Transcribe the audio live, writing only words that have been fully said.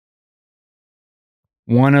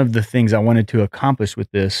one of the things I wanted to accomplish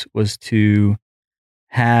with this was to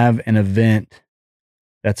have an event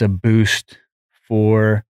that's a boost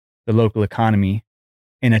for the local economy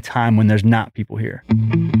in a time when there's not people here.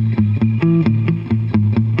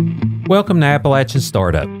 Welcome to Appalachian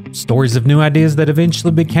Startup, stories of new ideas that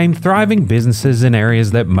eventually became thriving businesses in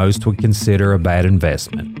areas that most would consider a bad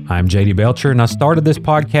investment. I'm JD Belcher, and I started this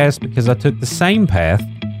podcast because I took the same path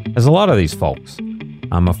as a lot of these folks.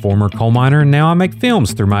 I'm a former coal miner, and now I make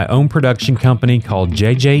films through my own production company called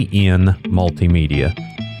JJN Multimedia.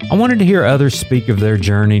 I wanted to hear others speak of their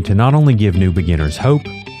journey to not only give new beginners hope,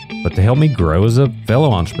 but to help me grow as a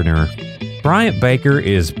fellow entrepreneur. Bryant Baker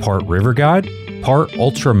is part river guide, part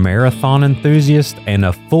ultra marathon enthusiast, and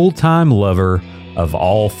a full-time lover of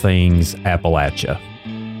all things Appalachia.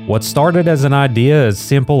 What started as an idea as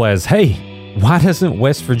simple as, hey, why doesn't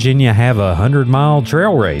West Virginia have a 100-mile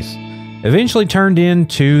trail race? Eventually turned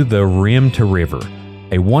into the Rim to River,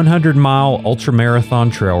 a 100-mile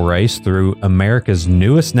ultramarathon trail race through America's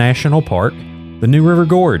newest national park, the New River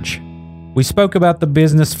Gorge. We spoke about the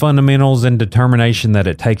business fundamentals and determination that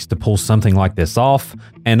it takes to pull something like this off,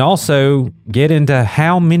 and also get into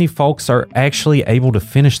how many folks are actually able to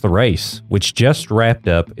finish the race, which just wrapped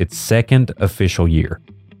up its second official year.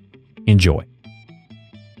 Enjoy.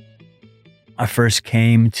 I first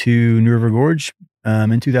came to New River Gorge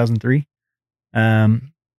in 2003.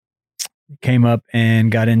 Came up and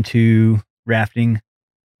got into rafting,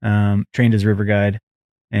 trained as a river guide,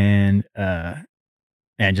 and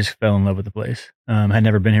just fell in love with the place. Had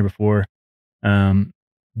never been here before.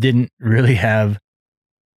 Didn't really have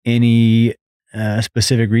any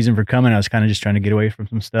specific reason for coming. I was kind of just trying to get away from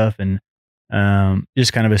some stuff, and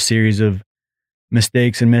just kind of a series of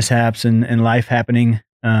mistakes and mishaps and life happening,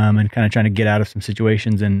 and kind of trying to get out of some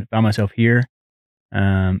situations, and found myself here,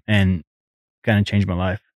 and kind of changed my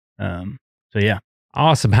life. So yeah.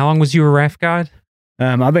 Awesome. How long was you a raft guide?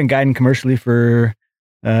 I've been guiding commercially for,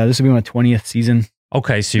 this will be my 20th season.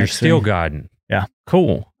 Okay, so you're still guiding. Yeah.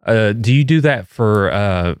 Cool. Do you do that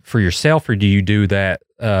for yourself, or do you do that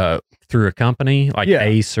through a company like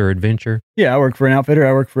Ace or Adventure? Yeah, I work for an outfitter.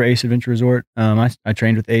 I work for Ace Adventure Resort. I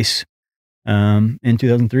trained with Ace in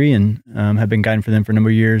 2003 and have been guiding for them for a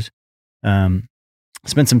number of years.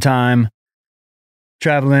 Spent some time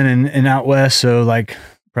traveling and out west, so like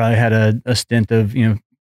probably had a stint of 4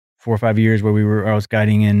 or 5 years where I was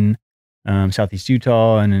guiding in Southeast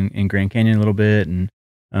Utah and in Grand Canyon a little bit, and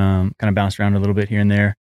kind of bounced around a little bit here and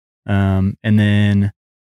there. And then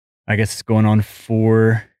I guess it's going on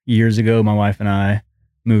 4 years ago, my wife and I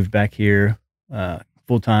moved back here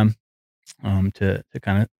full time to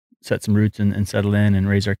kind of set some roots and settle in and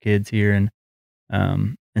raise our kids here.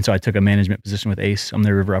 And so I took a management position with Ace. I'm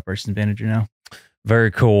their river operations manager now.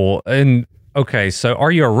 Very cool. And okay, so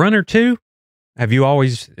are you a runner too? Have you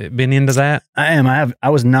always been into that? I am. I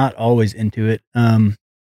was not always into it. I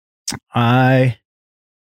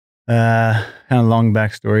kind of long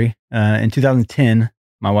backstory. In 2010,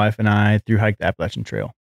 my wife and I thru hiked the Appalachian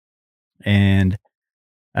Trail, and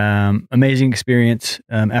amazing experience.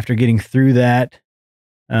 After getting through that,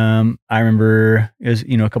 I remember it was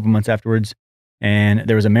a couple months afterwards, and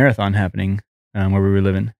there was a marathon happening where we were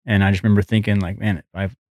living, and I just remember thinking like, man,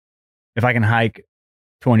 if I can hike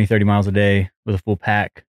 20, 30 miles a day with a full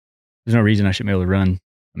pack, there's no reason I shouldn't be able to run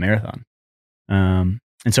a marathon. And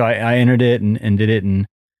so I entered it and did it, and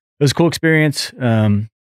it was a cool experience. I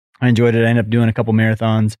enjoyed it. I ended up doing a couple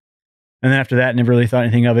marathons, and then after that, never really thought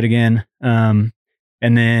anything of it again. And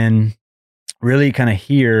then really kind of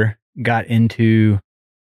here got into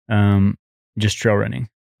just trail running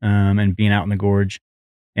and being out in the gorge.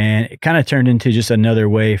 And it kind of turned into just another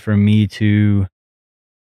way for me to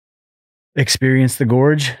experience the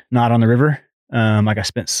gorge, not on the river. Like I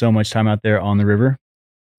spent so much time out there on the river.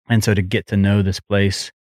 And so to get to know this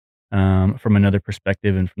place from another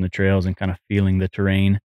perspective and from the trails and kind of feeling the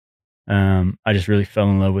terrain, I just really fell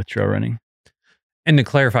in love with trail running. And to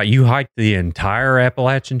clarify, you hiked the entire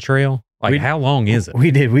Appalachian Trail? Like how long is it?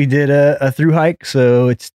 We did a through hike. So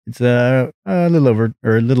it's a little over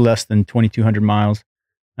or a little less than 2,200 miles.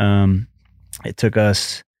 It took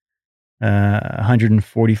us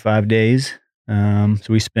 145 days. So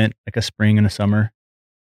we spent like a spring and a summer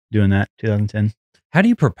doing that, 2010. How do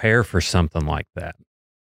you prepare for something like that?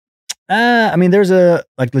 I mean, there's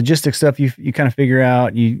like logistic stuff you kind of figure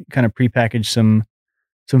out. You kind of prepackage some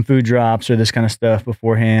food drops or this kind of stuff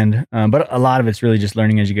beforehand. But a lot of it's really just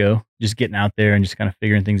learning as you go, just getting out there and just kind of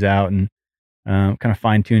figuring things out and kind of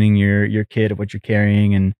fine tuning your kit of what you're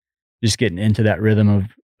carrying and just getting into that rhythm of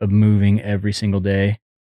moving every single day.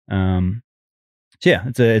 So yeah,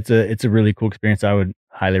 it's a really cool experience. I would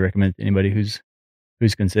highly recommend it to anybody who's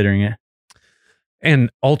who's considering it. And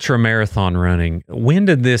ultra marathon running, when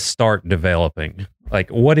did this start developing? Like,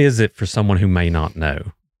 what is it for someone who may not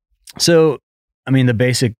know? So, I mean, the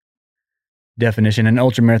basic definition, an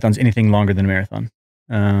ultra marathon is anything longer than a marathon.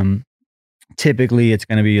 Typically, it's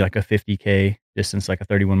going to be like a 50K distance, like a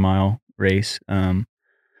 31-mile race. But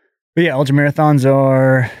yeah, ultra marathons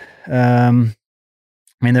are, I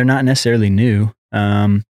mean, they're not necessarily new,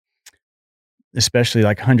 especially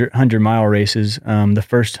like 100-mile races. The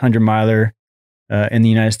first 100-miler in the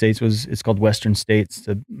United States it's called Western States. It's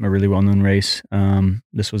a really well-known race.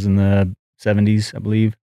 This was in the 70s, I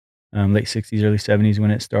believe, late 60s, early 70s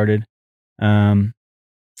when it started. And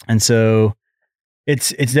so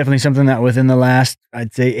it's definitely something that within the last,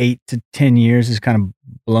 I'd say 8 to 10 years has kind of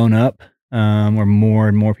blown up, where more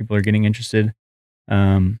and more people are getting interested.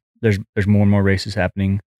 There's more and more races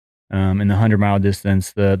happening, in the 100-mile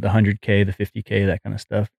distance, the 100K, the 50K, that kind of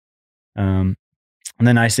stuff. And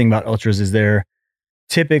the nice thing about ultras is they're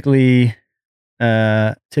typically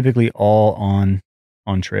all on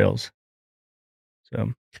trails.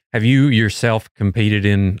 So, have you yourself competed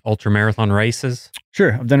in ultra marathon races?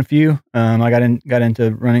 Sure, I've done a few. I got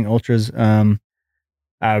into running ultras.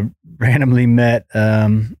 I randomly met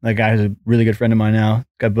a guy who's a really good friend of mine now,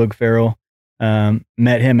 guy Boog Farrell.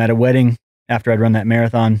 Met him at a wedding after I'd run that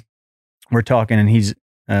marathon. We're talking, and he's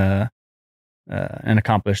an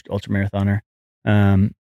accomplished ultra marathoner.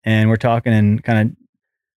 And we're talking and kind of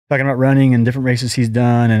talking about running and different races he's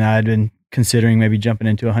done. And I'd been considering maybe jumping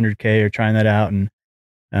into 100K or trying that out. And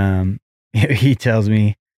he tells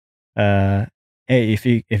me, hey, if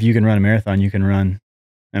you can run a marathon, you can run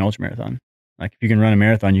an ultra marathon. Like, if you can run a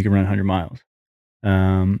marathon, you can run 100 miles.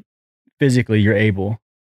 Physically, you're able.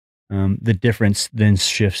 The difference then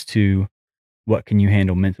shifts to what can you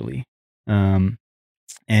handle mentally. And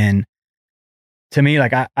to me,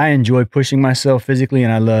 like, I enjoy pushing myself physically,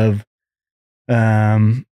 and I love,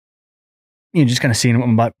 just kind of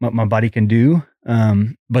seeing what my body can do.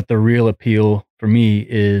 But the real appeal for me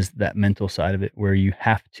is that mental side of it, where you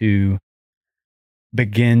have to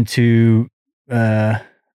begin to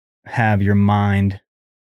have your mind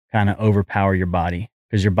kind of overpower your body,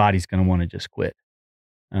 because your body's going to want to just quit.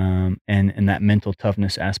 And that mental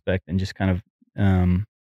toughness aspect, and just kind of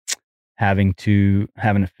having to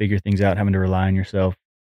figure things out, having to rely on yourself,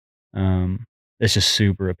 it's just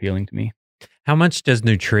super appealing to me. How much does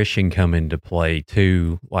nutrition come into play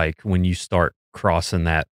too? Like, when you start crossing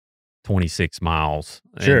that 26 miles?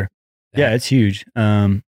 Sure. Yeah, it's huge.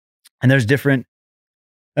 And there's different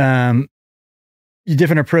approaches,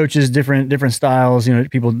 different styles.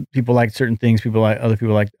 People like certain things. Other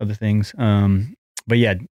people like other things. But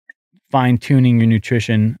yeah, fine tuning your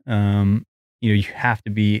nutrition. You have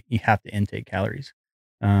to intake calories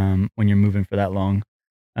when you're moving for that long.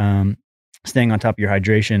 Staying on top of your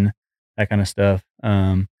hydration, that kind of stuff.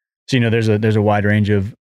 So there's a wide range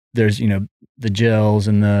of, the gels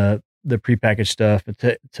and the prepackaged stuff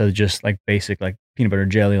to just like basic, like peanut butter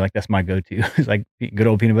and jelly. Like, that's my go-to. It's like good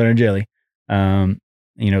old peanut butter and jelly. A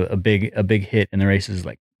big hit in the races is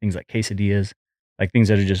like things like quesadillas, like things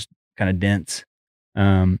that are just kind of dense,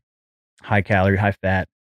 high calorie, high fat.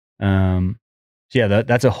 So yeah,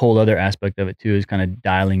 that's a whole other aspect of it too, is kind of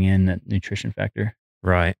dialing in that nutrition factor.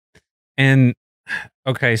 Right. And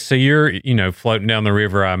okay, so you're, floating down the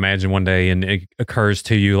river, I imagine, one day, and it occurs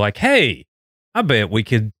to you like, hey, I bet we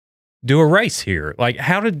could do a race here. Like,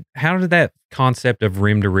 how did that concept of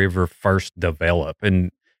Rim to River first develop,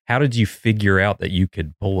 and how did you figure out that you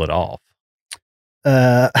could pull it off?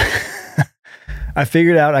 I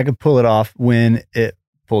figured out I could pull it off when it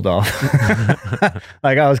pulled off.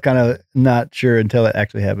 Like, I was kind of not sure until it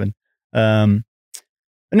actually happened. So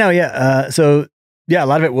yeah, a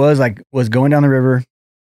lot of it was going down the river,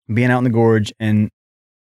 being out in the gorge, and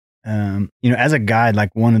as a guide,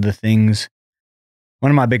 like, one of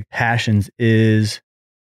my big passions is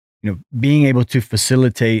being able to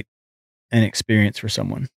facilitate an experience for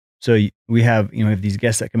someone. So we have these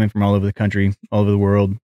guests that come in from all over the country, all over the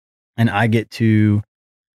world, and I get to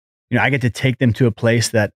take them to a place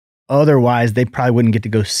that otherwise they probably wouldn't get to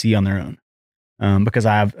go see on their own, because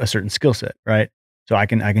I have a certain skill set, right? So I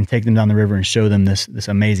can take them down the river and show them this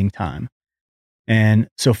amazing time. And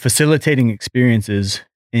so facilitating experiences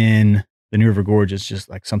in the New River Gorge is just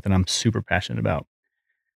like something I'm super passionate about.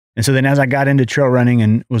 And so then, as I got into trail running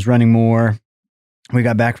and was running more, we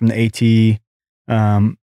got back from the AT,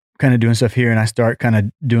 kind of doing stuff here, and I start kind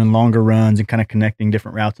of doing longer runs and kind of connecting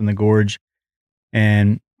different routes in the gorge.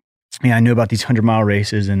 And I knew about these 100-mile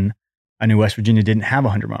races, and I knew West Virginia didn't have a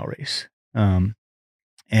 100-mile race.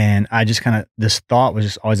 And I just this thought was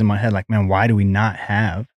just always in my head, like, man, why do we not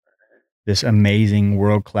have this amazing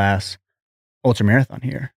world-class ultra marathon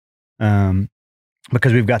here.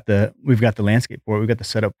 Because we've got the landscape for it. We've got the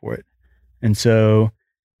setup for it. And so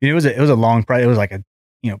it was a long project. It was like a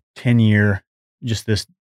 10-year, just this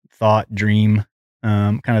thought dream,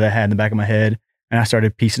 kind of that I had in the back of my head. And I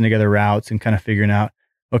started piecing together routes and kind of figuring out,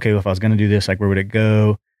 okay, well, if I was going to do this, like where would it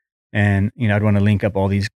go? And, I'd want to link up all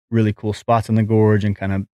these really cool spots in the gorge and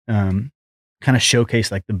kind of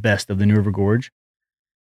showcase like the best of the New River Gorge.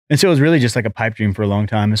 And so it was really just like a pipe dream for a long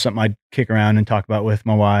time. It's something I'd kick around and talk about with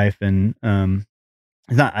my wife. And,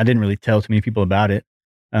 I didn't really tell too many people about it.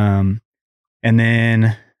 And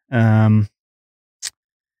then,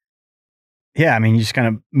 yeah, I mean, you just kind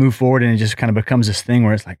of move forward and it just kind of becomes this thing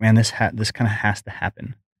where it's like, man, this kind of has to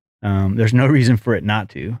happen. There's no reason for it not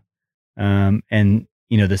to. And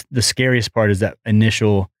the scariest part is that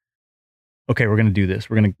initial, okay, we're going to do this.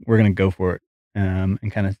 We're going to go for it.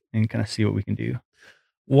 And kind of see what we can do.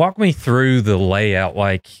 Walk me through the layout.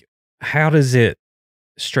 Like, how does it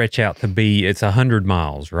stretch out to be? It's 100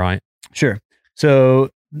 miles, right? Sure. So,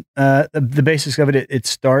 the basics of it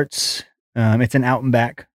starts, it's an out and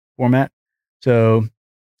back format. So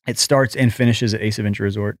it starts and finishes at Ace Adventure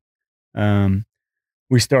Resort.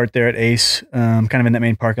 We start there at Ace, kind of in that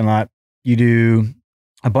main parking lot. You do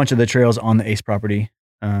a bunch of the trails on the Ace property.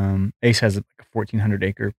 Ace has like a 1,400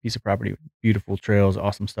 acre piece of property, with beautiful trails,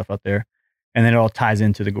 awesome stuff out there. And then it all ties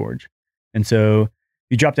into the gorge. And so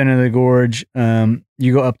you drop down into the gorge,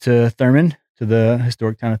 you go up to Thurman, to the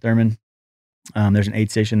historic town of Thurman. There's an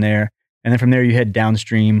aid station there. And then from there you head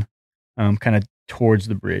downstream, kind of towards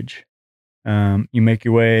the bridge. You make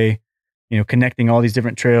your way, connecting all these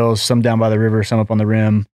different trails, some down by the river, some up on the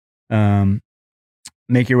rim.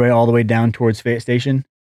 Make your way all the way down towards Fayette Station.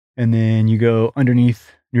 And then you go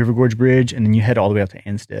underneath New River Gorge Bridge, and then you head all the way up to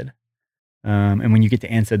Ansted. And when you get to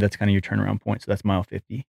Ansted, that's kind of your turnaround point. So that's mile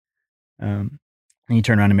 50. And you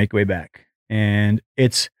turn around and make your way back. And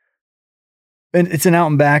it's an out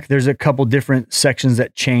and back. There's a couple different sections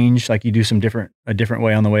that change. Like you do a different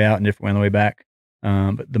way on the way out and different way on the way back.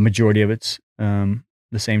 But the majority of it's the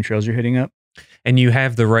same trails you're hitting up. And you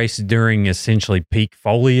have the race during essentially peak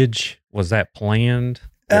foliage. Was that planned?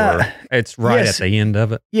 Or it's right yes. at the end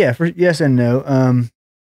of it? Yeah, yes and no.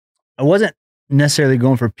 I wasn't necessarily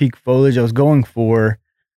going for peak foliage. I was going for,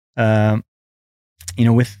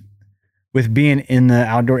 with being in the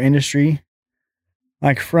outdoor industry,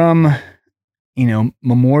 like from,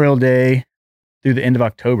 Memorial Day through the end of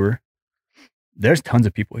October, there's tons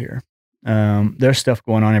of people here. There's stuff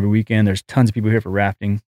going on every weekend. There's tons of people here for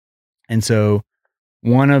rafting. And so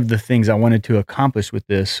one of the things I wanted to accomplish with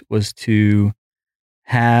this was to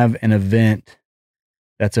have an event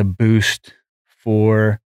that's a boost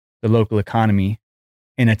for the local economy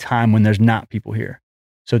in a time when there's not people here.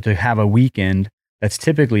 So to have a weekend that's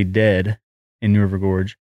typically dead in New River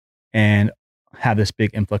Gorge and have this big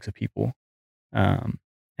influx of people.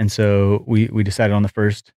 And so we decided on the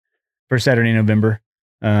first Saturday in November,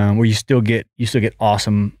 where you still get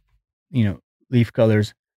awesome, leaf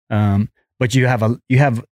colors. But you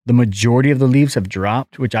have the majority of the leaves have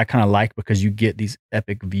dropped, which I kind of like because you get these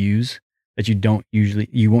epic views that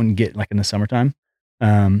you won't get like in the summertime.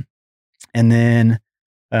 And then,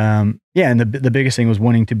 and the biggest thing was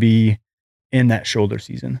wanting to be in that shoulder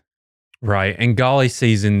season. Right. And Golly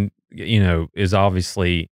season, is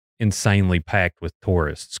obviously insanely packed with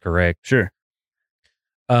tourists, correct? Sure.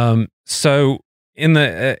 So in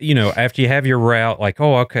the, after you have your route, like,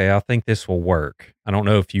 oh, okay, I think this will work. I don't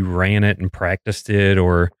know if you ran it and practiced it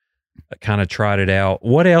or kind of tried it out.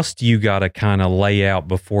 What else do you got to kind of lay out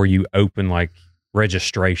before you open like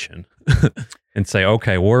registration and say,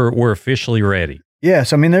 okay, we're officially ready? Yeah.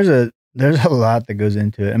 So, I mean, there's a lot that goes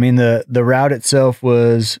into it. I mean, the route itself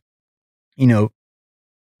was,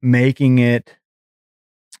 making it,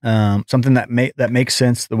 something that makes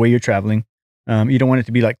sense the way you're traveling. You don't want it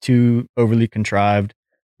to be like too overly contrived.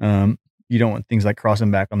 You don't want things like crossing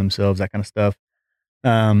back on themselves, that kind of stuff.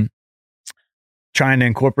 Trying to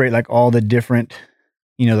incorporate like all the different,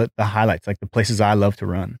 the highlights, like the places I love to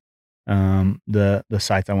run, the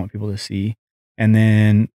sites I want people to see. And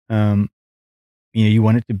then, you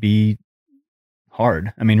want it to be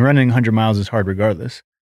hard. I mean, running 100 miles is hard regardless.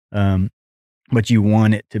 But you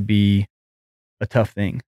want it to be a tough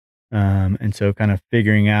thing. And so kind of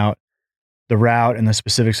figuring out the route and the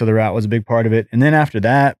specifics of the route was a big part of it. And then after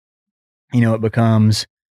that, it becomes,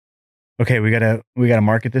 okay, we gotta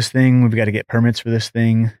market this thing. We've got to get permits for this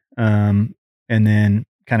thing. And then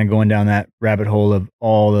kind of going down that rabbit hole of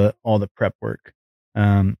all the prep work.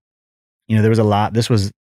 There was a lot. This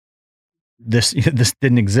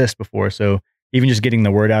didn't exist before. So even just getting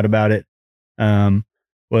the word out about it,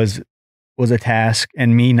 was was a task,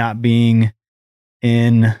 and me not being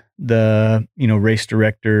in the, race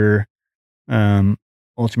director,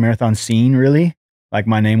 ultramarathon scene, really, like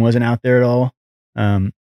my name wasn't out there at all.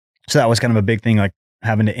 So that was kind of a big thing, like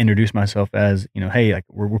having to introduce myself as, hey, like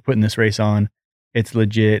we're putting this race on. It's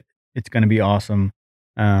legit. It's going to be awesome.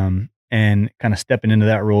 And kind of stepping into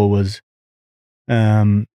that role was,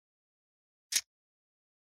 it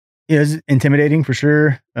was intimidating for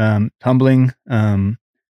sure. Humbling.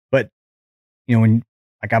 But when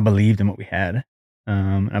like I believed in what we had,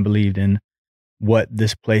 and I believed in what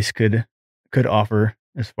this place could offer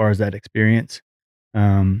as far as that experience.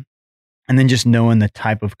 And then just knowing the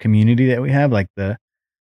type of community that we have, like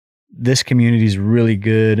this community is really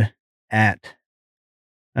good at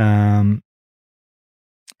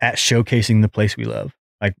showcasing the place we love.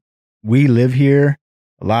 Like we live here.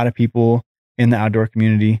 A lot of people in the outdoor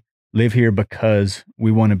community live here because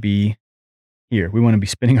we want to be here. We want to be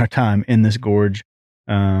spending our time in this gorge,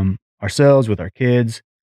 ourselves, with our kids.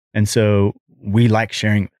 And so we like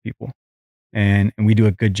sharing with people, and we do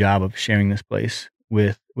a good job of sharing this place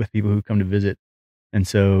with people who come to visit. And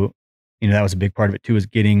so, that was a big part of it too, is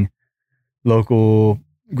getting local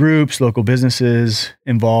groups, local businesses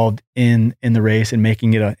involved in the race and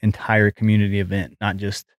making it an entire community event, not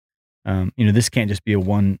just, this can't just be a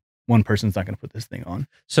one person's not going to put this thing on.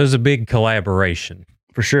 So it's a big collaboration.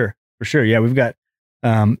 For sure. Yeah. We've got,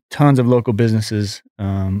 tons of local businesses,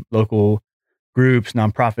 local groups,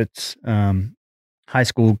 nonprofits, high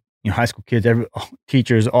school kids,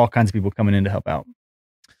 teachers, all kinds of people coming in to help out.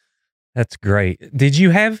 That's great. Did you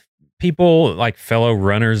have people, like fellow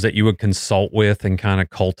runners, that you would consult with and kind of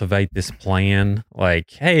cultivate this plan?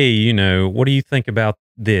 Like, hey, what do you think about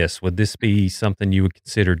this? Would this be something you would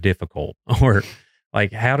consider difficult? Or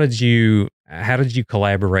like, how did you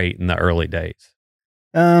collaborate in the early days?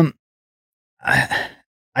 I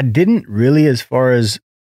didn't really, as far as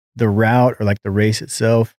the route or like the race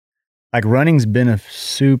itself. Like running's been a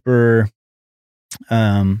super,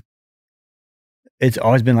 it's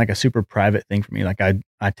always been like a super private thing for me. Like I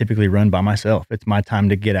typically run by myself. It's my time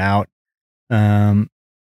to get out, and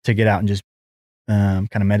just, kind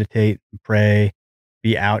of meditate, pray,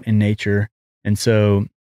 be out in nature. And so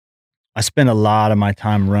I spend a lot of my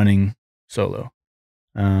time running solo.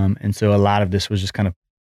 And so a lot of this was just kind of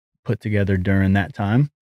put together during that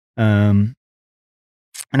time. And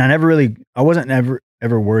I wasn't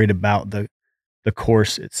ever worried about the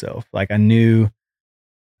course itself. Like I knew,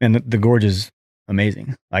 and the gorge is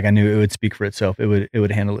amazing. Like I knew it would speak for itself. It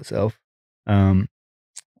would handle itself. The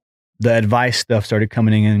advice stuff started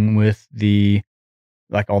coming in with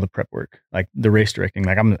all the prep work, like the race directing.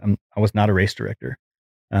 Like I was not a race director.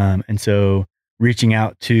 And so reaching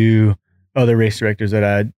out to other race directors that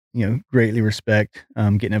I, greatly respect,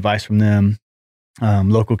 getting advice from them,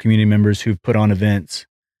 local community members who've put on events,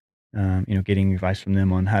 getting advice from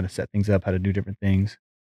them on how to set things up, how to do different things.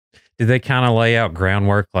 Did they kind of lay out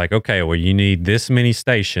groundwork like, okay, well, you need this many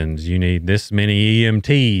stations, you need this many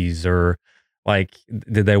EMTs, or like,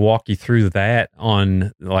 did they walk you through that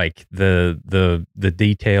on like the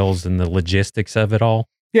details and the logistics of it all?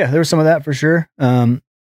 Yeah, there was some of that for sure. My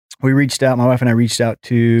wife and I reached out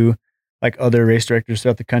to like other race directors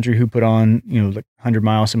throughout the country who put on, like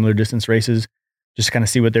 100-mile similar distance races, just kind of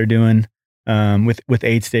see what they're doing, with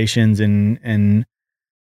aid stations and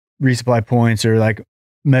resupply points or like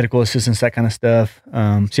medical assistance, that kind of stuff.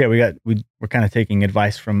 So yeah, we're kind of taking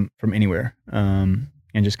advice from anywhere, and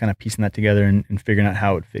just kind of piecing that together and figuring out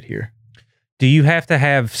how it would fit here. Do you have to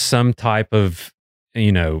have some type of,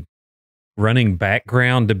 running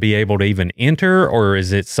background to be able to even enter, or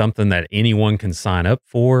is it something that anyone can sign up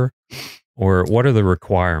for, or what are the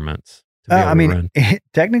requirements to be able to run?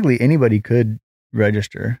 Technically anybody could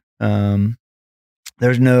register.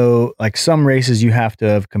 There's no, like, some races you have to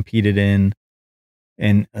have competed in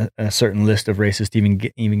a certain list of races to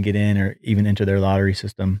even get in or even enter their lottery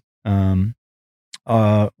system.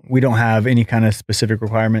 We don't have any kind of specific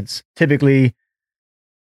requirements. Typically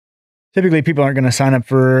people aren't going to sign up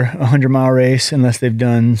for a 100-mile race unless they've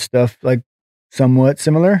done stuff like somewhat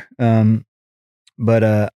similar. But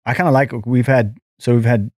I kind of like what we've had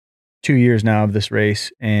 2 years now of this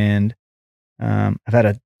race, and I've had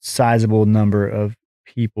a sizable number of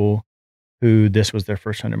people who this was their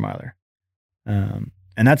first 100-miler. And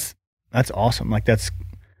that's awesome. Like, that's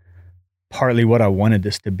partly what I wanted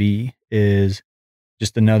this to be, is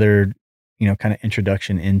just another, kind of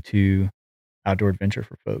introduction into outdoor adventure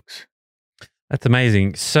for folks. That's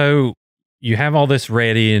amazing. So you have all this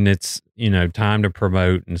ready, and it's, time to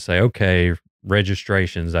promote and say, okay,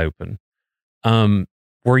 registration's open.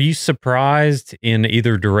 Were you surprised in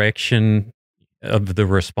either direction of the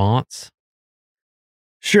response?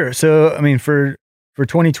 Sure. So, I mean, for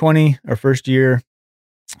 2020, our first year,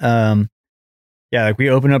 like we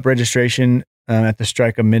opened up registration at the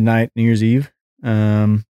strike of midnight, New Year's Eve.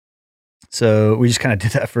 So we just kind of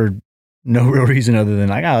did that for no real reason other than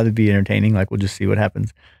like, it'd be entertaining. Like, we'll just see what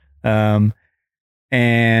happens. And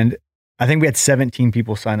I think we had 17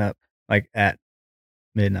 people sign up like at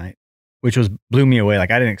midnight, which blew me away.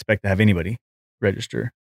 Like, I didn't expect to have anybody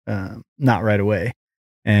register, not right away.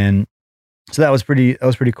 And so that was pretty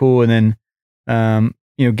cool. And then,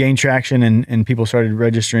 gained traction and people started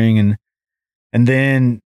registering and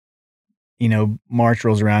then, March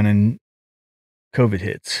rolls around and COVID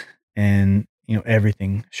hits and,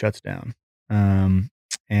 everything shuts down.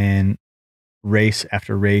 And race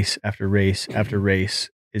after race after race after race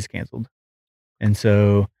is canceled. And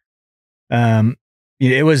so,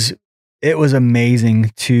 it was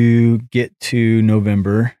amazing to get to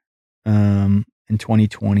November, in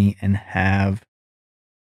 2020 and have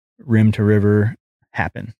Rim to River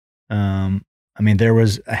happen. I mean, there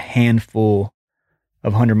was a handful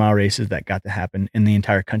of 100-mile races that got to happen in the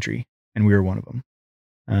entire country, and we were one of them.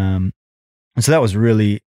 And so that was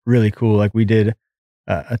really, really cool. Like, we did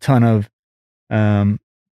a ton of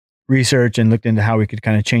research and looked into how we could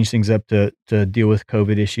kind of change things up to deal with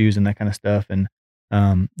COVID issues and that kind of stuff. And,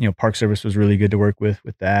 Park Service was really good to work with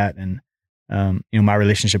that. And, my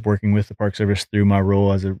relationship working with the Park Service through my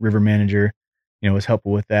role as a river manager, was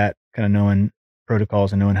helpful with that, kind of knowing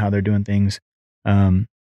protocols and knowing how they're doing things. But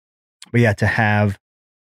yeah, to have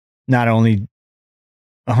not only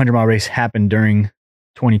a 100-mile race happen during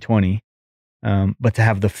 2020, but to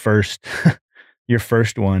have the first, your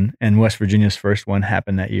first one and West Virginia's first one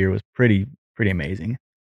happen that year was pretty amazing.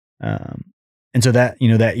 And so that,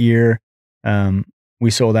 that year,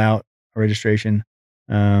 we sold out our registration.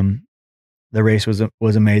 The race was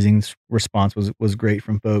amazing. Response was great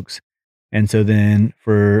from folks. And so then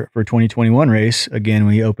for 2021 race, again,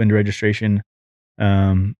 we opened registration,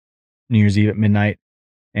 New Year's Eve at midnight,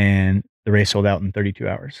 and the race sold out in 32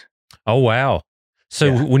 hours. Oh, wow.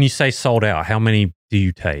 So when you say sold out, how many do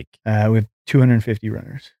you take? We have 250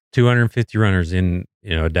 runners. 250 runners in,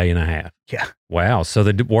 a day and a half. Yeah. Wow. So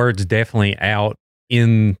the word's definitely out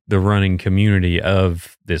in the running community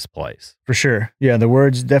of this place. For sure. Yeah. The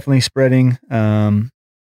word's definitely spreading.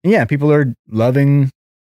 People are loving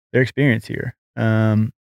their experience here.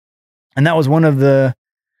 And that was one of the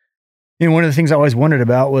things I always wondered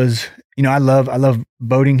about was, I love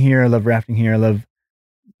boating here. I love rafting here. I love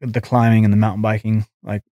the climbing and the mountain biking.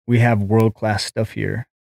 Like, we have world-class stuff here.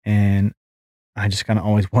 And I just kind of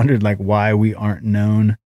always wondered, like, why we aren't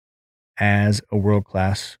known as a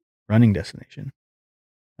world-class running destination.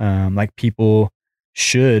 Like, people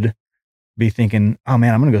should be thinking, oh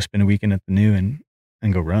man, I'm going to go spend a weekend at the New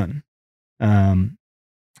and go run.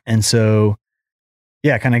 And so,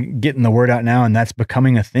 kind of getting the word out now, and that's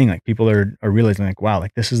becoming a thing. Like, people are realizing, like, wow,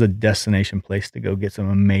 like, this is a destination place to go get some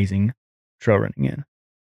amazing trail running in.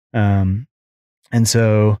 And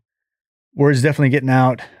so word's definitely getting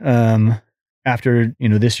out. After,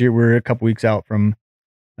 this year, we're a couple weeks out from,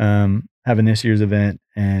 having this year's event,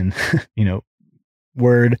 and,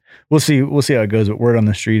 word, we'll see how it goes. But word on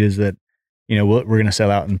the street is that, we're going to sell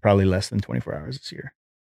out in probably less than 24 hours this year.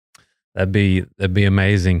 That'd be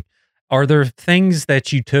amazing. Are there things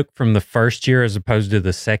that you took from the first year as opposed to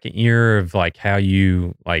the second year of like how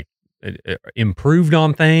you like improved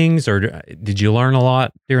on things, or did you learn a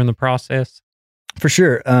lot during the process? For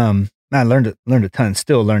sure. I learned a ton,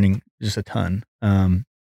 still learning just a ton.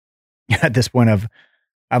 At this point I've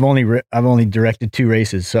only directed 2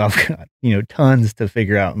 races, so I've got, tons to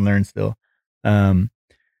figure out and learn still. I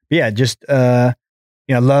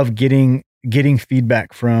love getting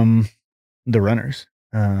feedback from the runners.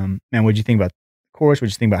 Man, what'd you think about the course?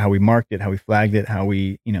 What'd you think about how we marked it, how we flagged it, how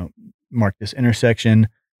we, marked this intersection?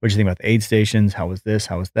 What'd you think about the aid stations? How was this?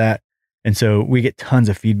 How was that? And so we get tons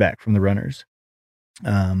of feedback from the runners.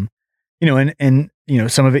 And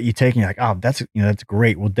some of it you take and you're like, oh, that's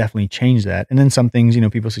great. We'll definitely change that. And then some things,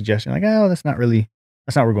 people suggest, like, oh, that's not what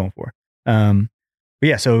we're going for.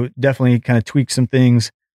 So definitely kind of tweak some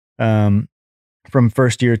things, from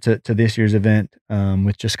first year to this year's event,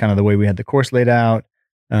 with just kind of the way we had the course laid out,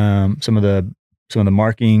 some of the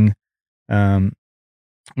markings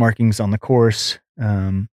on the course,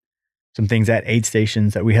 some things at aid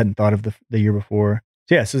stations that we hadn't thought of the year before.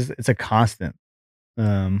 So it's a constant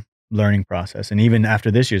learning process. And even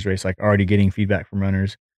after this year's race, like, already getting feedback from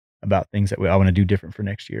runners about things that I want to do different for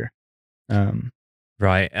next year.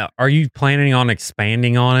 Right. Are you planning on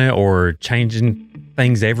expanding on it or changing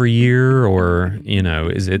things every year, or,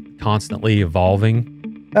 is it constantly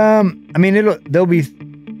evolving? There'll be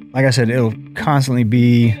like I said, it'll constantly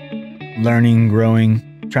be learning,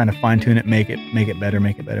 growing, trying to fine tune it, make it better,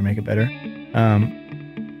 make it better, make it better.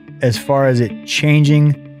 As far as it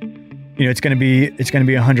changing, it's going to be a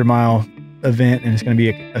 100-mile event, and it's going to be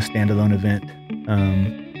a standalone event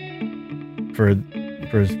for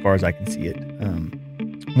as far as I can see it.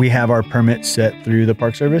 We have our permit set through the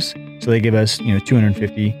Park Service, so they give us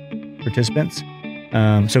 250 participants.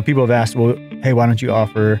 So people have asked, well, hey, why don't you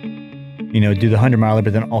offer, do the 100-miler,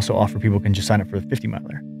 but then also offer people can just sign up for the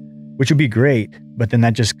 50-miler, which would be great. But then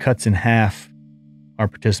that just cuts in half our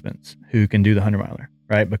participants who can do the 100-miler,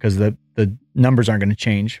 right? Because the numbers aren't going to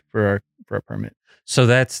change for our permit. So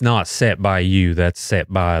that's not set by you, that's set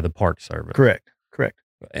by the Park Service. Correct.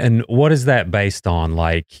 And what is that based on?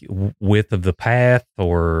 Like width of the path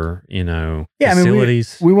or,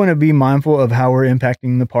 facilities? We want to be mindful of how we're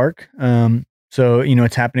impacting the park. So,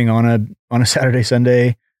 it's happening on a Saturday,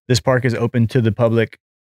 Sunday. This park is open to the public,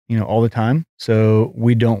 all the time. So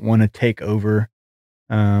we don't want to take over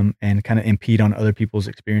and kind of impede on other people's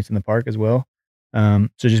experience in the park as well. So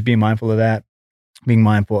just being mindful of that, being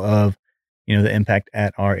mindful of, the impact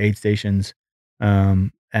at our aid stations,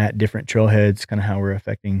 at different trailheads, kind of how we're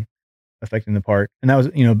affecting the park. And that was,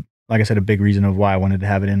 like I said, a big reason of why I wanted to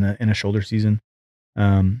have it in a shoulder season.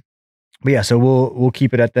 But yeah, so we'll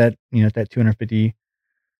keep it at that, at that 250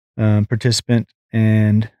 participant,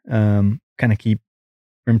 and kind of keep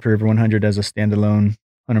Rim to River 100 as a standalone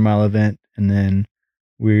 100-mile event. And then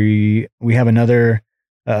we have another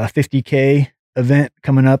 50K event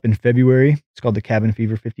coming up in February. It's called the Cabin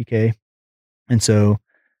Fever 50K. And so,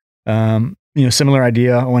 similar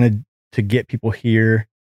idea. I wanted to get people here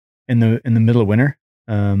in the middle of winter.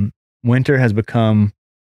 Winter has become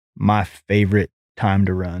my favorite time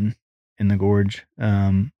to run in the gorge.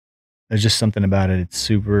 There's just something about it. It's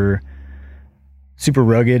super, super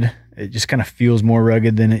rugged. It just kind of feels more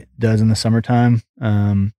rugged than it does in the summertime.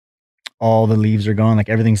 All the leaves are gone. Like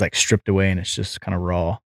everything's like stripped away, and it's just kind of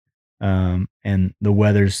raw. And the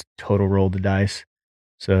weather's total roll the dice.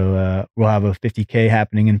 So we'll have a 50K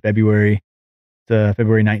happening in February,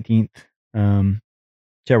 February 19th.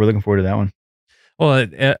 Yeah, we're looking forward to that one. Well,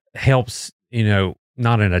 it helps,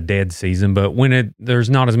 not in a dead season, but when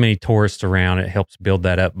there's not as many tourists around, it helps build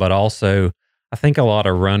that up. But also, I think a lot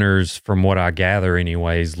of runners, from what I gather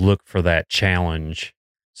anyways, look for that challenge.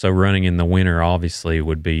 So running in the winter obviously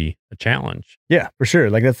would be a challenge. Yeah, for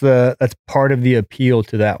sure. Like that's part of the appeal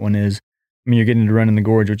to that one is, you're getting to run in the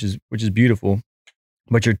gorge, which is beautiful,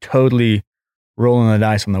 but you're totally rolling the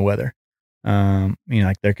dice on the weather.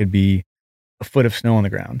 Like there could be a foot of snow on the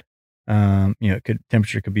ground.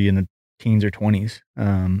 Temperature could be in the teens or 20s.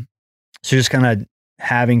 So just kind of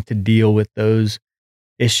having to deal with those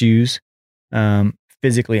issues,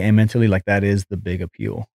 physically and mentally, like that is the big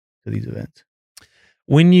appeal to these events.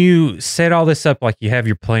 When you set all this up, like you have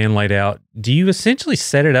your plan laid out, do you essentially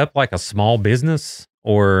set it up like a small business,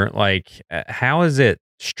 or like how is it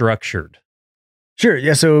structured? Sure.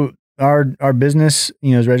 Yeah. So our business,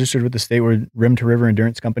 is registered with the state. We're Rim to River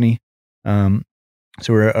Endurance Company. So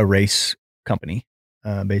we're a race company,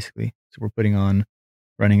 basically. So we're putting on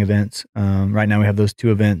running events. Right now we have those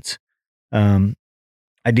 2 events.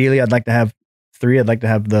 Ideally I'd like to have 3. I'd like to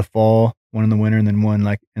have the fall, one in the winter, and then one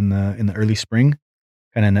like in the early spring,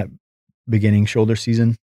 kind of in that beginning shoulder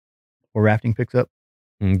season where rafting picks up.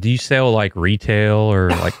 Do you sell like retail or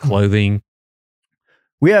like clothing?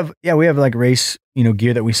 We have like race,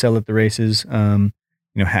 gear that we sell at the races,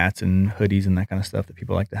 hats and hoodies and that kind of stuff that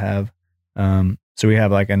people like to have. So we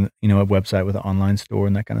have like a website with an online store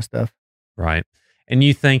and that kind of stuff. Right. And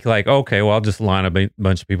you think like, okay, well, I'll just line a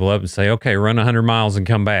bunch of people up and say, okay, run 100 miles and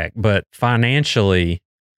come back. But financially,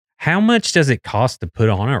 how much does it cost to put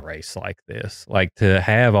on a race like this? Like to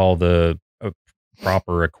have all the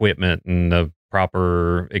proper equipment and the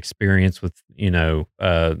proper experience with,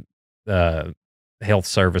 health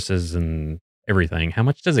services and everything. How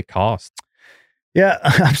much does it cost? Yeah,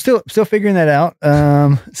 I'm still figuring that out.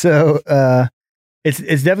 It's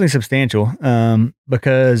definitely substantial.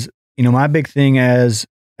 Because my big thing as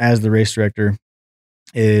the race director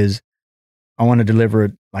is I want to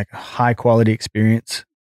deliver like a high quality experience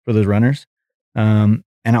for those runners. And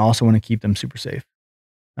I also want to keep them super safe.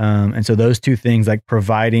 And so those 2 things, like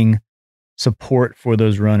providing support for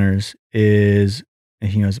those runners is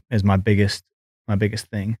my biggest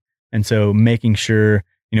thing. And so making sure,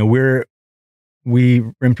 we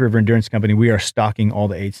Rim to River Endurance Company, we are stocking all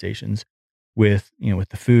the aid stations with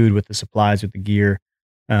the food, with the supplies, with the gear,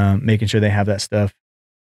 making sure they have that stuff.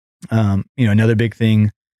 Another big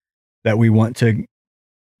thing that we want to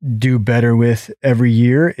do better with every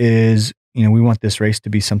year is, we want this race to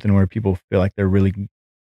be something where people feel like they're really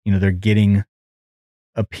they're getting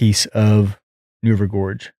a piece of New River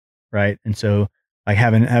Gorge, right? And so like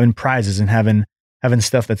having prizes and having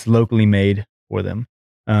stuff that's locally made for them.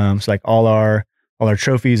 So like all our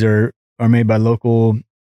trophies are made by local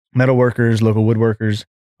metal workers, local woodworkers,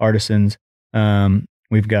 artisans.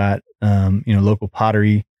 We've got local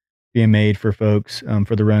pottery being made for folks,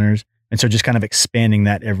 for the runners. And so just kind of expanding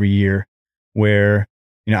that every year where,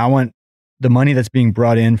 I want the money that's being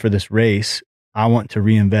brought in for this race, I want to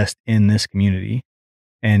reinvest in this community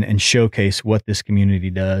and showcase what this community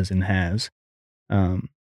does and has. And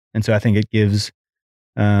so I think it gives,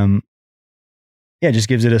 just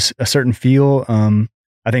gives it a certain feel.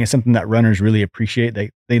 I think it's something that runners really appreciate.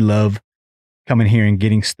 They love coming here and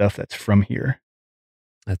getting stuff that's from here.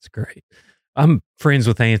 That's great. I'm friends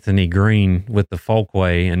with Anthony Green with the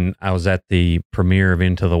Folkway, and I was at the premiere of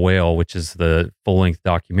Into the Whale, which is the full-length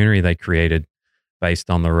documentary they created based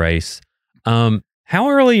on the race. How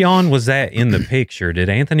early on was that in the picture? Did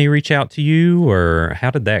Anthony reach out to you, or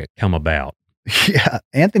how did that come about? Yeah,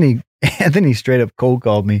 Anthony straight up cold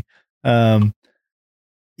called me. I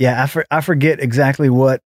forget exactly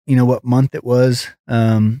what month it was.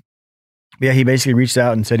 He basically reached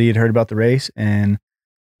out and said he had heard about the race and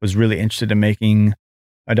was really interested in making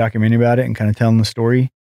a documentary about it and kind of telling the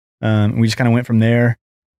story. We just kind of went from there.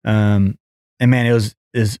 And man, it was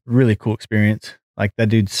really cool experience. Like that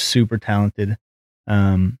dude's super talented.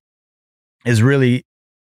 Is really,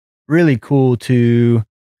 really cool to,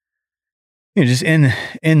 just in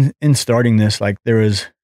starting this, like there was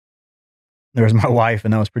my wife,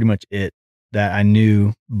 and that was pretty much it that I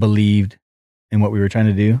knew believed in what we were trying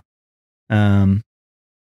to do. And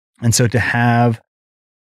so to have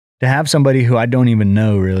somebody who I don't even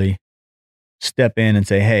know really step in and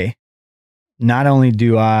say, hey, not only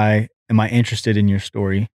am I interested in your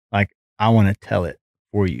story, like I want to tell it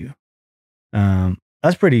for you.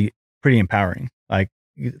 That's pretty empowering. Like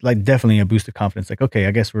definitely a boost of confidence. Like, okay,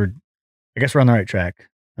 I guess we're on the right track.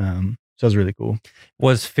 So it was really cool.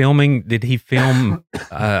 Did he film,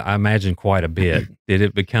 I imagine quite a bit. Did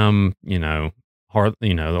it become, hard,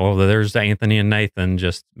 there's Anthony and Nathan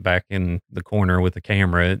just back in the corner with the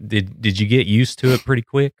camera. Did you get used to it pretty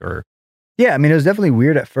quick, or? Yeah, I mean, it was definitely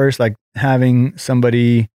weird at first, like having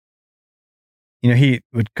somebody, he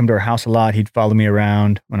would come to our house a lot. He'd follow me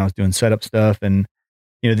around when I was doing setup stuff. And,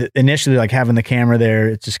 initially like having the camera there,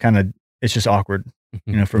 it's just awkward,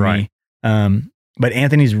 for right. me. But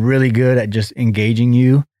Anthony's really good at just engaging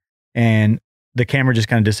you, and the camera just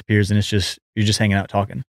kind of disappears and you're just hanging out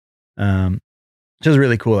talking. Which is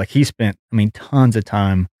really cool. Like he spent, tons of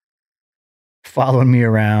time following me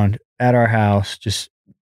around at our house, just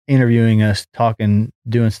interviewing us, talking,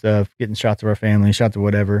 doing stuff, getting shots of our family, shots of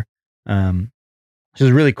whatever. Which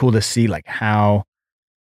is really cool to see like how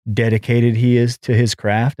dedicated he is to his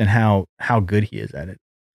craft and how good he is at it.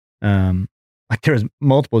 Like there was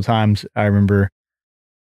multiple times I remember,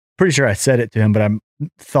 pretty sure I said it to him, but I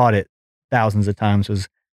thought it thousands of times, was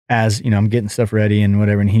as, I'm getting stuff ready and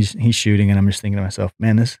whatever, and he's shooting, and I'm just thinking to myself,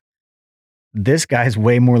 man, this guy's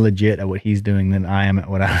way more legit at what he's doing than I am at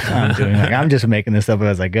what I'm doing. Like I'm just making this up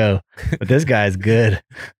as I go, but this guy's good.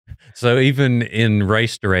 So even in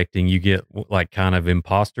race directing, you get like kind of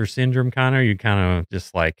imposter syndrome, you kind of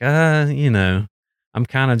just like, I'm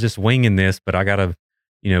kind of just winging this, but I got to,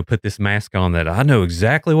 put this mask on that I know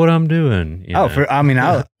exactly what I'm doing.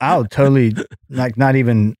 I'll totally like not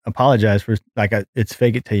even apologize for like, it's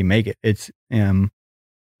fake it till you make it. It's, the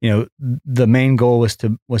main goal was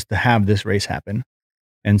to have this race happen.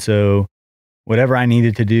 And so whatever I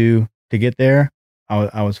needed to do to get there,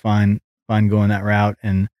 I was fine going that route.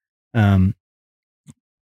 And, kind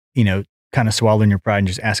of swallowing your pride and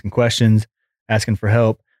just asking questions, asking for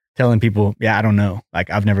help, telling people, yeah, I don't know. Like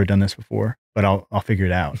I've never done this before, but I'll figure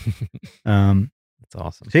it out. That's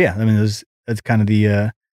awesome. So yeah, that's kind of the,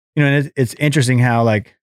 and it's interesting how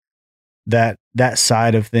like that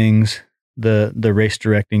side of things, the race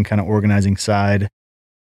directing kind of organizing side,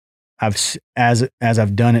 as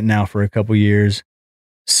I've done it now for a couple years,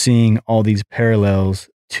 seeing all these parallels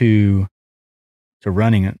to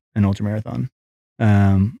running an ultramarathon.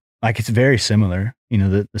 Like it's very similar,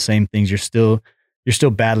 the same things. You're still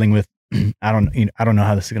battling with, I don't know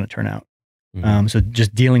how this is going to turn out. Mm-hmm. So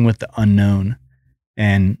just dealing with the unknown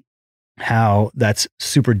and how that's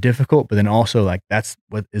super difficult, but then also like that's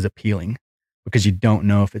what is appealing, because you don't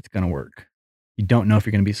know if it's going to work. You don't know if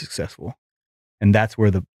you're going to be successful. And that's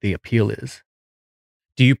where the appeal is.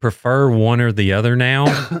 Do you prefer one or the other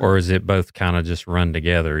now, or is it both kind of just run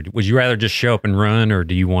together? Would you rather just show up and run, or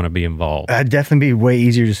do you want to be involved? It'd definitely be way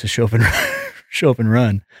easier just to show up and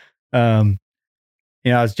run. I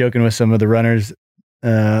was joking with some of the runners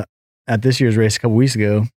at this year's race a couple weeks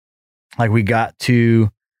ago, like we got to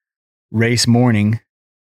race morning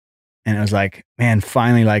and it was like, man,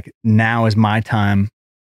 finally, like now is my time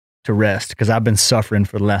to rest because I've been suffering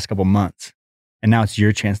for the last couple months and now it's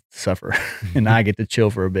your chance to suffer and I get to chill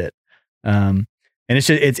for a bit. And it's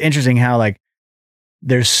interesting how like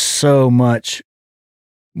there's so much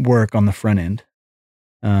work on the front end.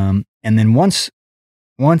 And then once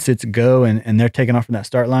it's go and they're taking off from that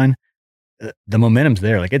start line, the momentum's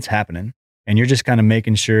there, like it's happening and you're just kind of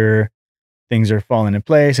making sure things are falling in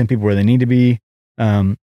place and people where they need to be.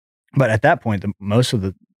 But at that point,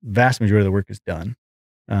 the vast majority of the work is done.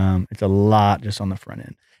 It's a lot just on the front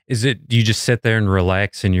end. Is it, do you just sit there and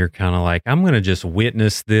relax and you're kind of like, I'm going to just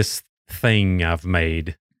witness this thing I've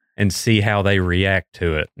made and see how they react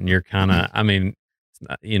to it? And you're kind of, I mean,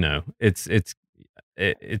 you know, it's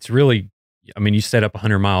really, I mean, you set up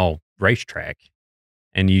 100-mile racetrack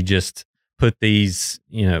and you just put these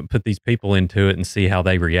people into it and see how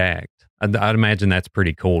they react. I'd imagine that's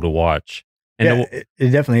pretty cool to watch. And yeah, it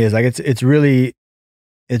definitely is. Like it's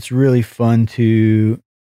really fun to,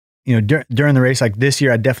 during the race, like this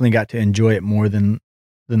year, I definitely got to enjoy it more than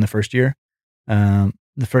the first year. The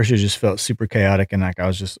first year just felt super chaotic and like I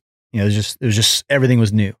was just, it was just everything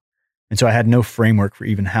was new. And so I had no framework for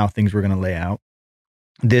even how things were going to lay out.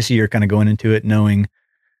 This year, kind of going into it, knowing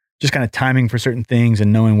just kind of timing for certain things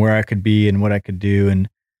and knowing where I could be and what I could do. And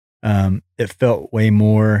it felt way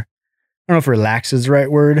more, I don't know if relaxed is the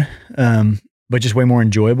right word, but just way more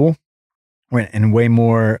enjoyable and way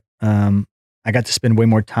more, I got to spend way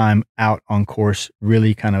more time out on course,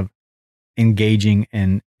 really kind of engaging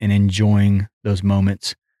and enjoying those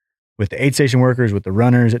moments with the aid station workers, with the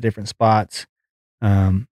runners at different spots.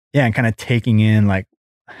 And kind of taking in like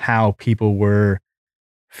how people were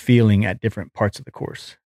feeling at different parts of the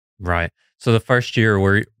course. Right. So the first year,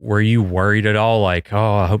 were you worried at all? Like,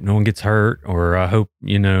 oh, I hope no one gets hurt, or I hope,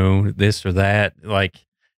 this or that. Like,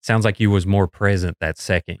 sounds like you was more present that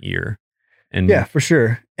second year. And yeah, for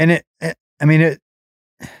sure. And it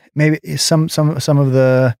maybe some of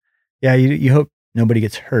the, you hope nobody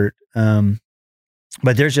gets hurt.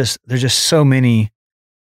 But there's just so many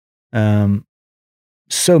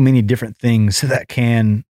different things that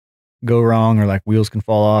can go wrong, or like wheels can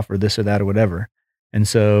fall off or this or that or whatever. And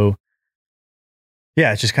so,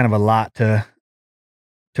 yeah, it's just kind of a lot to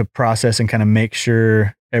process and kind of make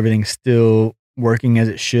sure everything's still working as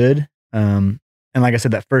it should. And like I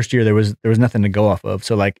said, that first year there was nothing to go off of.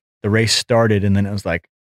 So like the race started and then it was like,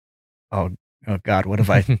 oh God, what have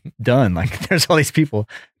I done? Like there's all these people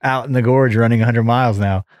out in the gorge running 100 miles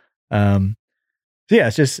now. So yeah,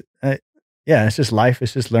 it's just life.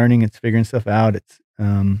 It's just learning. It's figuring stuff out. It's,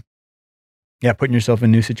 putting yourself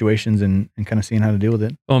in new situations and kind of seeing how to deal with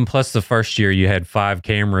it. Well, and plus the first year you had 5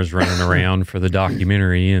 cameras running around for the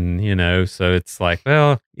documentary, and so it's like,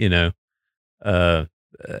 well, this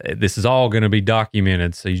is all going to be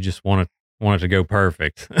documented, so you just want it to go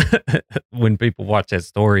perfect when people watch that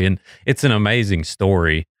story, and it's an amazing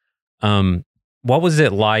story. What was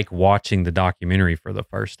it like watching the documentary for the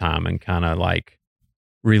first time and kind of like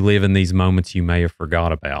reliving these moments you may have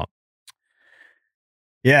forgot about?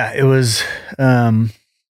 Yeah, it was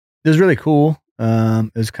really cool.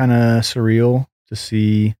 It was kind of surreal to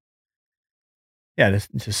see,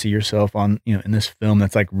 to see yourself on, in this film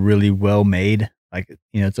that's like really well made. Like,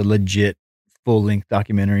 it's a legit full length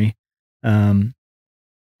documentary. It's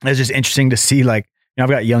just interesting to see, like, I've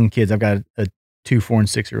got young kids. I've got a 2, 4, and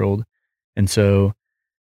 6-year-old. And so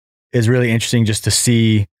it's really interesting just to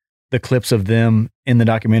see the clips of them in the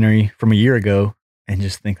documentary from a year ago and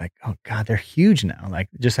just think like, oh God, they're huge now. Like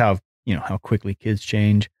just how, how quickly kids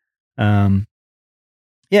change. And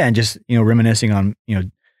just, reminiscing on,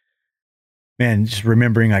 man, just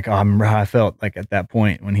remembering like, how I felt like at that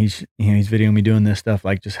point when he's videoing me doing this stuff,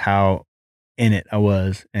 like just how in it I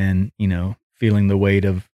was and, feeling the weight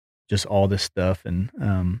of just all this stuff. And,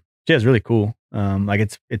 it's really cool. Like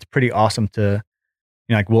it's pretty awesome to,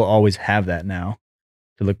 like we'll always have that now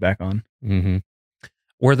to look back on. Mm-hmm.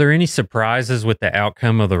 Were there any surprises with the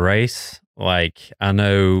outcome of the race? Like I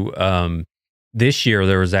know this year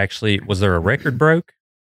was there a record broke?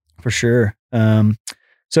 For sure.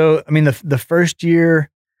 So, I mean, the first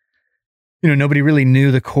year, nobody really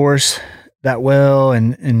knew the course that well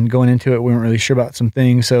and going into it, we weren't really sure about some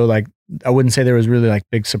things. So like, I wouldn't say there was really like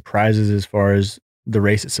big surprises as far as the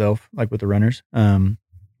race itself, like with the runners.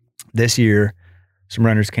 This year, some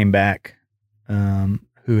runners came back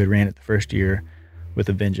who had ran it the first year with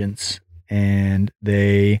a vengeance, and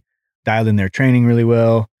they dialed in their training really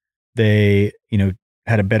well. They,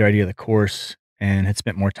 had a better idea of the course and had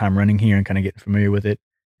spent more time running here and kind of getting familiar with it.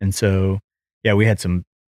 And so yeah, we had some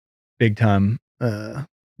big time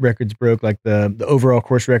records broke, like the overall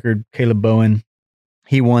course record. Caleb Bowen,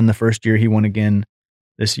 he won the first year. He won again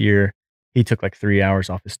this year. He took like 3 hours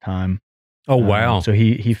off his time. Oh, wow. So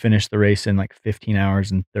he finished the race in like 15 hours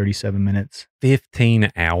and 37 minutes.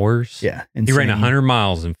 15 hours? Yeah. He ran 100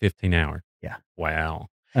 miles in 15 hours. Yeah. Wow.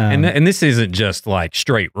 And this isn't just like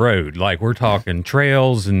straight road. Like we're talking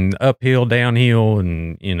trails and uphill, downhill,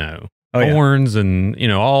 and horns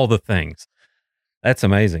and all the things. That's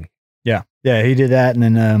amazing. Yeah, he did that, and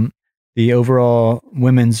then the overall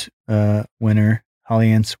women's winner,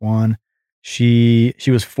 Holly Ann Swan, she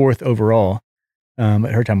was 4th overall,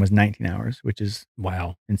 but her time was 19 hours, which is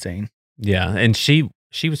insane. Yeah, and she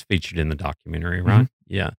was featured in the documentary, right?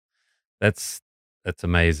 Mm-hmm. Yeah, that's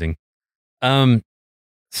amazing.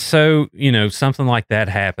 So, something like that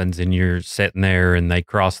happens and you're sitting there and they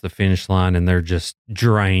cross the finish line and they're just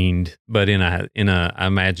drained, but in a, I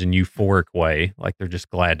imagine, euphoric way, like they're just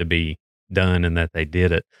glad to be done and that they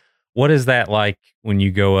did it. What is that like when you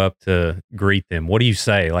go up to greet them? What do you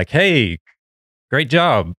say? Like, hey, great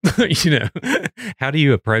job. How do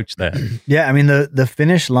you approach that? Yeah. I mean, the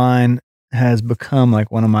finish line has become like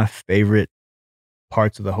one of my favorite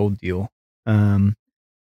parts of the whole deal.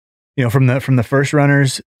 From the first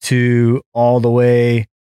runners to all the way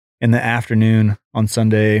in the afternoon on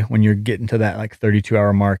Sunday when you're getting to that like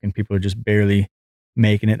 32-hour mark and people are just barely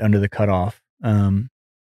making it under the cutoff.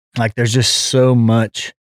 Like there's just so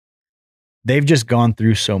much. They've just gone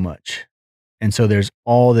through so much. And so there's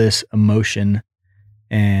all this emotion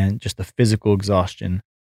and just the physical exhaustion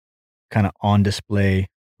kind of on display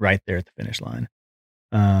right there at the finish line.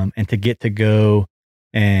 And to get to go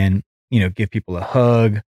and, give people a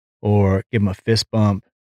hug, or give them a fist bump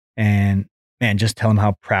and man, just tell them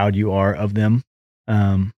how proud you are of them.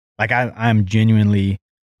 Like I'm genuinely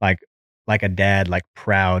like a dad, like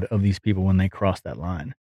proud of these people when they cross that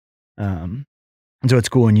line. And so it's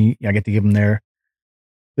cool. And I get to give them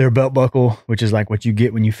their belt buckle, which is like what you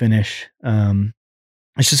get when you finish.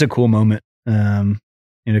 It's just a cool moment, to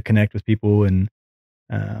connect with people and,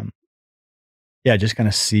 just kind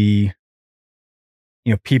of see,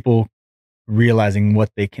 people realizing what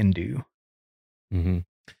they can do. Mm-hmm.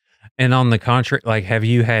 And on the contrary, like, have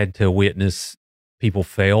you had to witness people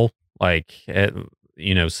fail? Like,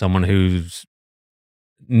 someone who's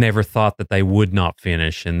never thought that they would not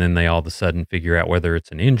finish, and then they all of a sudden figure out whether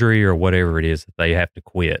it's an injury or whatever it is that they have to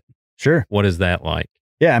quit. Sure. What is that like?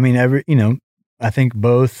 Yeah. I mean, I think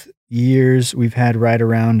both years we've had right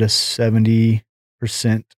around a 70%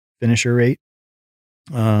 finisher rate.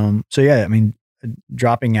 So yeah, I mean,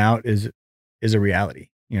 dropping out is a reality,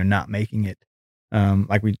 not making it.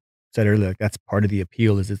 Like we said earlier, like that's part of the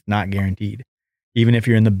appeal is it's not guaranteed. Even if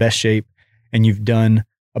you're in the best shape and you've done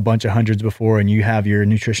a bunch of hundreds before and you have your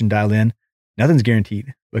nutrition dialed in, nothing's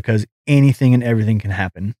guaranteed because anything and everything can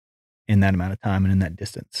happen in that amount of time and in that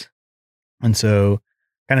distance. And so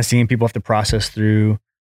kind of seeing people have to process through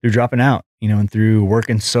dropping out, and through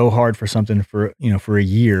working so hard for something for a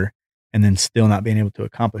year and then still not being able to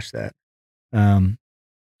accomplish that.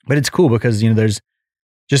 But it's cool because, there's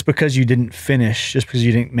just because you didn't finish, just because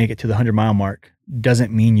you didn't make it to the 100-mile mark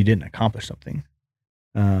doesn't mean you didn't accomplish something.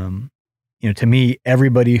 To me,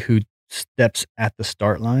 everybody who steps at the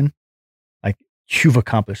start line, like you've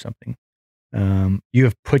accomplished something. You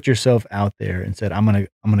have put yourself out there and said, I'm going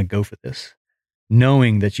to go for this,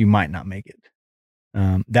 knowing that you might not make it.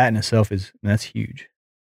 That in itself that's huge.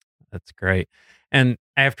 That's great. And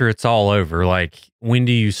after it's all over, like when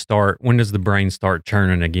does the brain start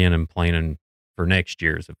churning again and planning for next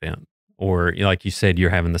year's event? Or like you said, you're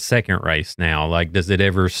having the second race now. Like, does it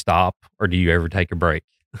ever stop or do you ever take a break?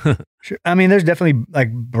 Sure. I mean, there's definitely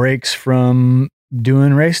like breaks from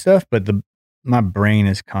doing race stuff, but my brain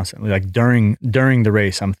is constantly like during the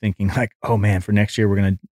race, I'm thinking like, oh man, for next year, we're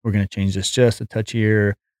going to change this just a touch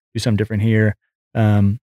here, do something different here.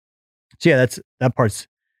 So yeah, that part's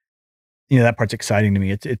exciting to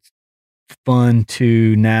me. It's fun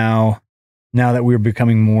to now that we're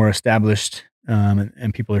becoming more established,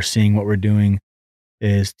 and people are seeing what we're doing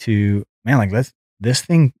is to, man, like this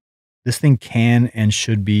thing can and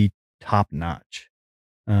should be top notch.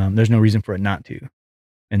 There's no reason for it not to.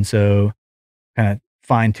 And so kind of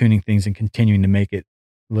fine tuning things and continuing to make it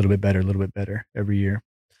a little bit better every year.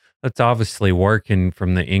 That's obviously working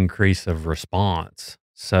from the increase of response.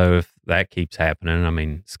 So if that keeps happening, I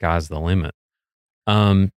mean, sky's the limit.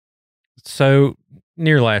 So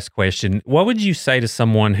near last question, what would you say to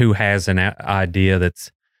someone who has an idea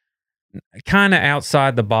that's kind of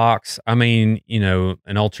outside the box? I mean,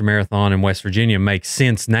 an ultra marathon in West Virginia makes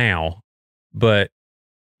sense now, but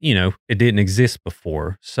it didn't exist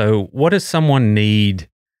before. So what does someone need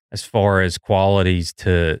as far as qualities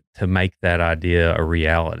to make that idea a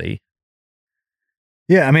reality?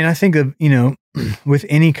 Yeah. I mean, I think of, with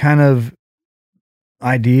any kind of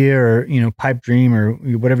idea or, pipe dream or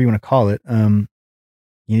whatever you want to call it,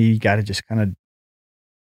 you got to just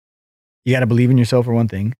you got to believe in yourself for one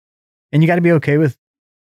thing, and you got to be okay with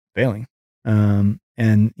failing. And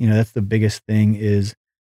that's the biggest thing, is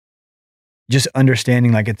just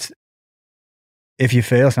understanding, like, if you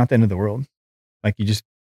fail, it's not the end of the world. Like,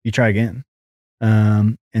 you try again.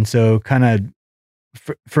 And so kind of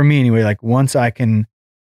for me anyway, like, once I can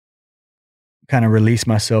kind of release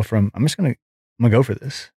myself from, I'm gonna go for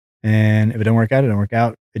this. And if it don't work out, it don't work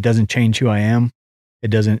out. It doesn't change who I am. It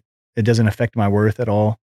doesn't affect my worth at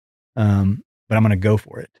all. But I'm going to go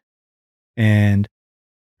for it. And,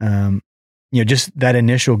 just that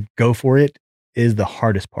initial go for it is the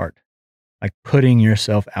hardest part. Like, putting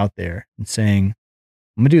yourself out there and saying,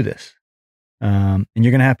 I'm gonna do this. And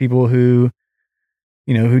you're going to have people who doubt,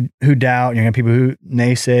 and you're going to have people who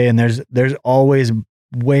naysay, and there's always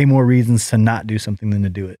way more reasons to not do something than to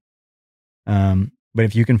do it. But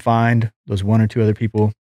if you can find those one or two other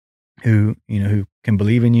people who can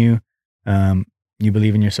believe in you, you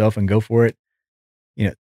believe in yourself and go for it,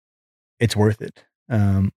 it's worth it.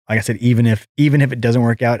 Like I said, even if it doesn't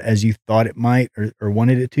work out as you thought it might or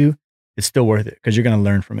wanted it to, it's still worth it, because you're going to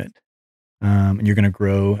learn from it. And you're going to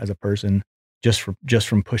grow as a person just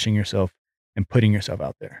from pushing yourself and putting yourself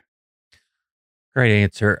out there. Great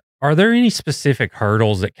answer. Are there any specific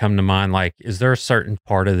hurdles that come to mind? Like, is there a certain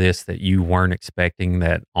part of this that you weren't expecting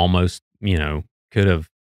that almost, could have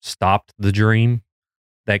stopped the dream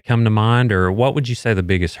that come to mind? Or what would you say the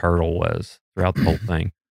biggest hurdle was throughout the whole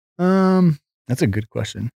thing? That's a good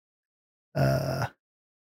question. I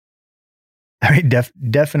mean,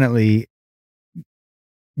 definitely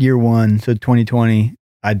year one, so 2020,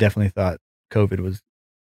 I definitely thought COVID was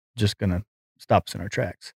just going to stop us in our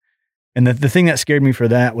tracks. And the thing that scared me for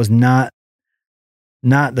that was not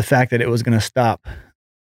the fact that it was going to stop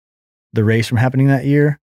the race from happening that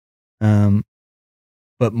year,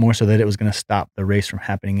 but more so that it was going to stop the race from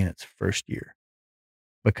happening in its first year,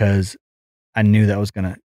 because I knew that was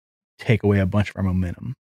going to take away a bunch of our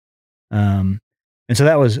momentum. And so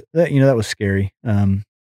that was scary. I'll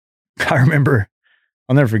never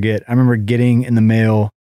forget. I remember getting in the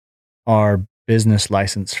mail our business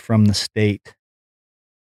license from the state.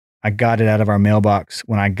 I got it out of our mailbox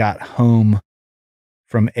when I got home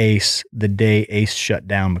from ACE the day ACE shut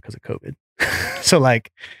down because of COVID. So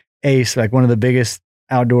like ACE, like one of the biggest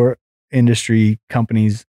outdoor industry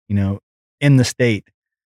companies, in the state,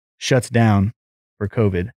 shuts down for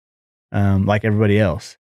COVID, like everybody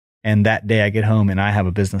else. And that day I get home and I have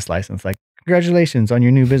a business license. Like, congratulations on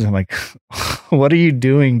your new business. I'm like, what are you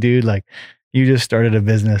doing, dude? Like, you just started a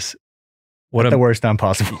business. What the worst time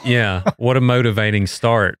possible. Yeah. What a motivating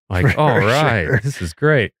start. Like, all right, sure. This is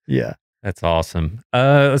great. Yeah. That's awesome.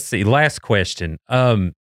 Let's see. Last question.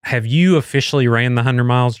 Have you officially ran the 100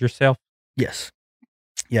 miles yourself? Yes.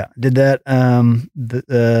 Yeah. Did that,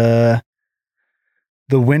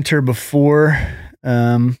 the winter before,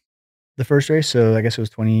 the first race. So I guess it was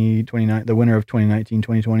 2029, the winter of 2019,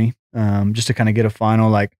 2020, just to kind of get a final,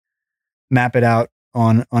 like, map it out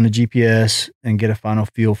on a GPS and get a final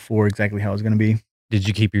feel for exactly how it was going to be. Did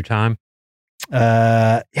you keep your time?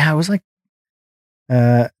 Yeah, I was like,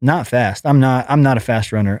 not fast. I'm not a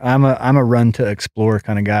fast runner. I'm a run to explore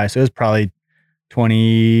kind of guy. So it was probably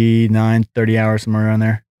 29, 30 hours, somewhere around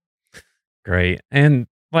there. Great. And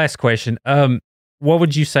last question. What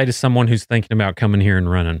would you say to someone who's thinking about coming here and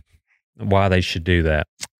running? Why they should do that?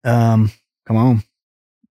 Come on,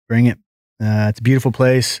 bring it. It's a beautiful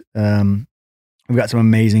place. We've got some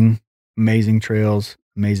amazing trails,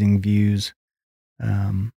 amazing views.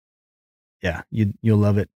 Yeah, you'll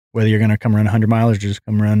love it. Whether you're going to come run 100 miles or just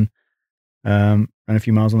come run a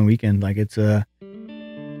few miles on the weekend, like, it's a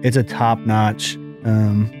top-notch,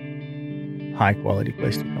 high-quality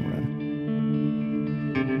place to come run.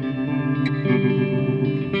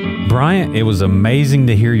 Bryant, it was amazing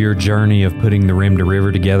to hear your journey of putting the Rim to River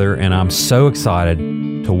together, and I'm so excited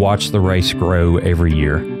to watch the race grow every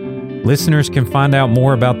year. Listeners can find out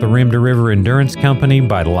more about the Rim to River Endurance Company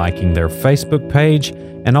by liking their Facebook page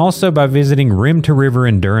and also by visiting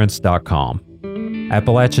rimtoriverendurance.com.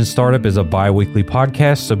 Appalachian Startup is a bi-weekly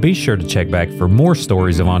podcast, so be sure to check back for more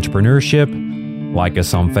stories of entrepreneurship. Like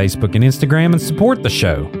us on Facebook and Instagram, and support the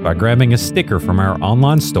show by grabbing a sticker from our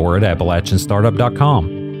online store at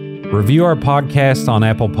appalachianstartup.com. Review our podcast on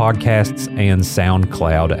Apple Podcasts and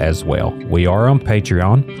SoundCloud as well. We are on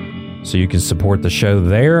Patreon. so you can support the show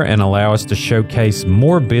there and allow us to showcase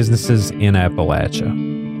more businesses in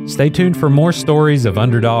Appalachia. Stay tuned for more stories of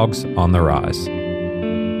underdogs on the rise.